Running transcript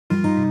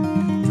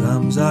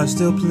drums are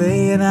still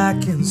playing, I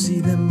can see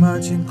them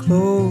marching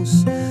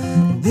close.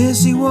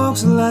 This he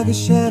walks like a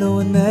shadow,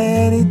 and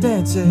that he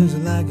dances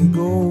like a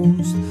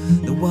ghost.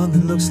 The one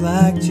that looks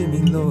like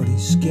Jimmy, Lord, he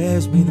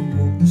scares me the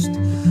most.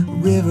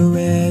 River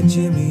Rat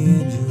Jimmy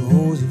and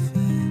Jehoshaphat.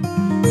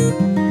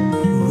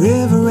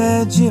 River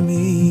Rat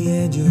Jimmy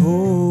and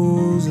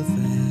Jehoshaphat.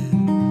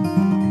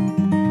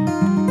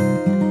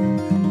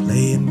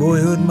 Playing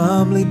boyhood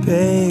mumbly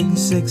peg,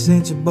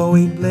 6-inch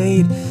Bowie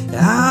blade,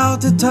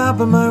 out the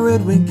top of my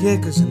red wing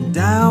kickers and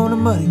down a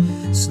muddy,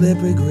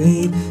 slippery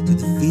grade to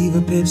the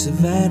fever pitch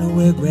savannah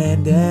where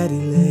Granddaddy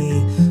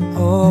lay.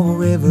 Oh,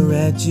 River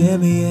Rat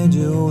Jimmy and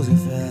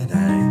Jehoshaphat.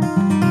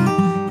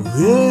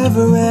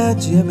 River Rat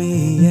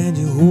Jimmy and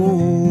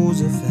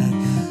Jehoshaphat.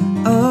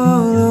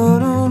 Oh, no,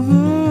 no,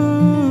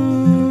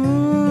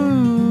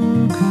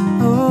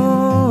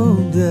 oh,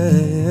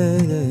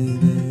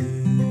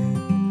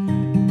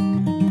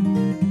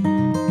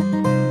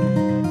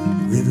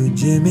 River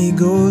Jimmy,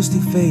 ghosty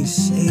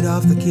face, ate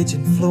off the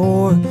kitchen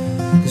floor.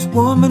 His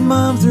woman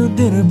mom threw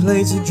dinner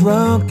plates, a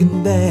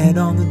drunken dad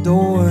on the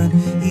door, and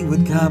he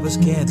would cop us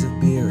cans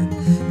of beer and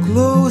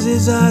close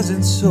his eyes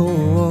and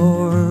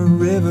soar.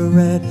 River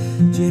Rat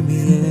Jimmy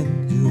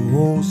and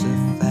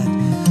Jehoshaphat.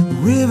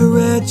 River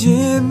Rat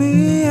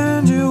Jimmy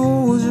and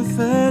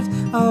Jehoshaphat.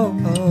 Oh,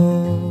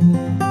 oh.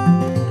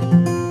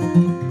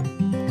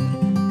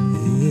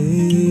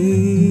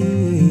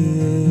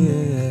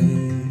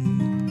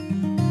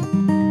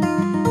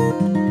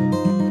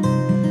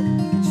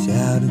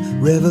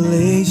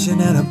 Revelation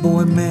at a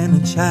boy, man, a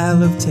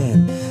child of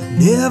 10,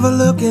 never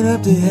looking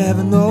up to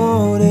heaven.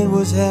 Oh, it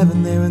was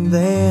heaven there and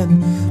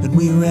then. And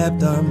we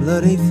wrapped our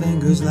bloody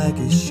fingers like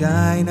a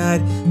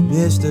shy-eyed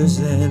Mr.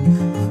 Zen.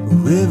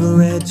 River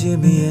Rat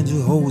Jimmy and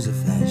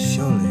Jehoshaphat.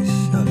 Surely,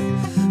 surely.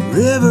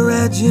 River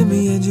Rat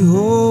Jimmy and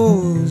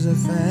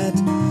Jehoshaphat.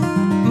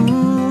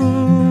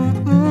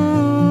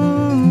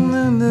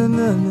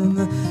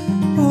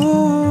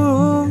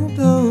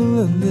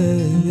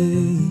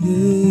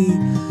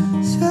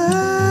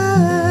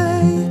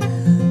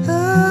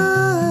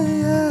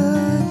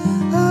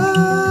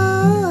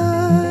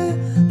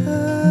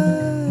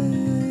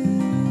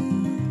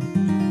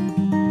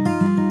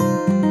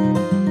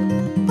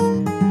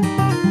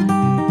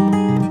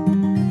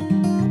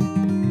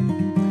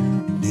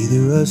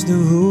 Neither of us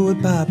knew who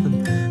would pop him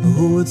or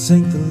who would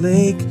sink the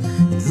lake,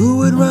 and who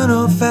would run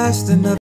off fast enough